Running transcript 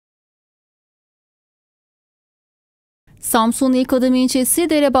Samsun'un ilk adım ilçesi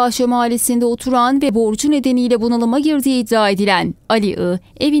Derebahçe mahallesinde oturan ve borcu nedeniyle bunalıma girdiği iddia edilen Ali I,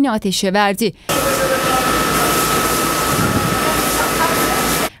 evini ateşe verdi.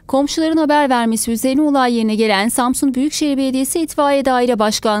 Komşuların haber vermesi üzerine olay yerine gelen Samsun Büyükşehir Belediyesi İtfaiye Daire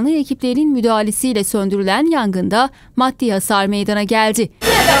Başkanlığı ekiplerinin müdahalesiyle söndürülen yangında maddi hasar meydana geldi.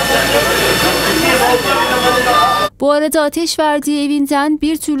 Bu arada ateş verdiği evinden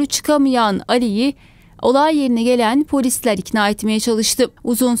bir türlü çıkamayan Ali'yi olay yerine gelen polisler ikna etmeye çalıştı.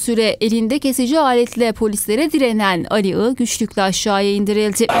 Uzun süre elinde kesici aletle polislere direnen Ali I güçlükle aşağıya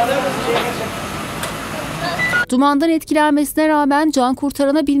indirildi. Dumandan etkilenmesine rağmen can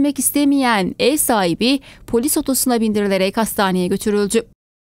kurtaranabilmek istemeyen ev sahibi polis otosuna bindirilerek hastaneye götürüldü.